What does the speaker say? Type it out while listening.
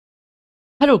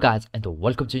Hello guys and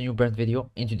welcome to a new brand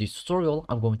video. In today's tutorial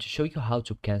I'm going to show you how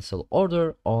to cancel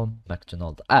order on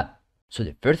McDonald's app. So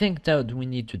the first thing that we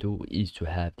need to do is to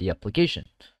have the application.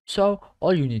 So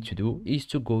all you need to do is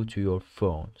to go to your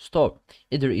phone store.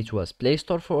 Either it was Play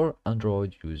Store for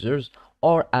Android users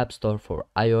or App Store for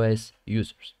iOS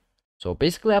users. So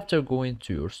basically after going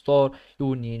to your store you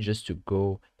will need just to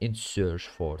go and search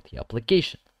for the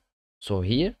application. So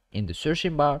here in the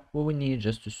searching bar we will need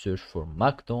just to search for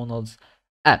McDonald's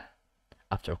app.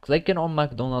 After clicking on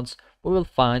McDonald's, we will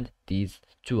find these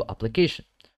two applications.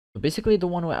 So basically the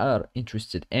one we are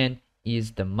interested in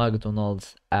is the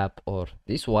McDonald's app or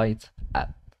this white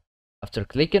app. After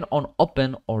clicking on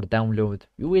open or download,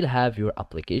 you will have your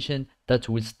application that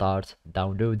will start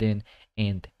downloading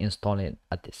and installing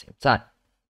at the same time.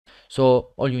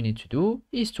 So all you need to do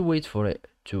is to wait for it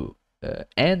to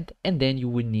end, and then you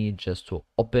will need just to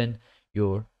open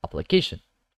your application.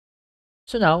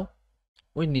 So now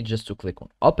we need just to click on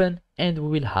open and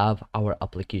we will have our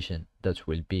application that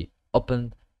will be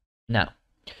opened now.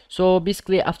 So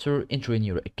basically after entering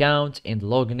your account and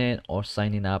logging in or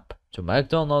signing up to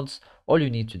McDonald's, all you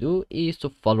need to do is to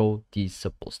follow these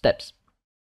simple steps.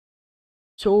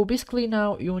 So basically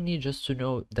now you need just to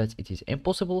know that it is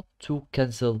impossible to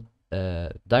cancel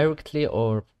directly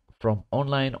or from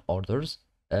online orders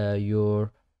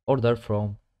your order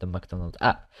from the McDonald's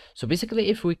app. So basically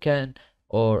if we can,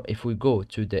 or if we go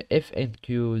to the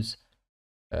FNQs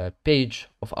page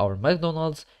of our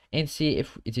McDonald's and see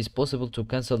if it is possible to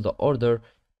cancel the order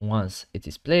once it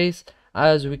is placed,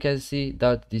 as we can see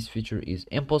that this feature is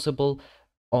impossible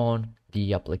on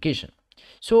the application.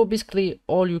 So basically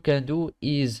all you can do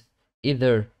is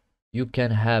either you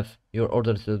can have your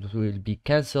order that will be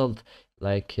cancelled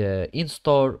like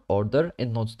in-store order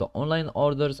and not the online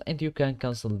orders, and you can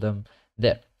cancel them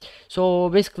there. So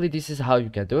basically this is how you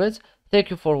can do it. Thank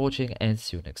you for watching and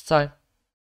see you next time.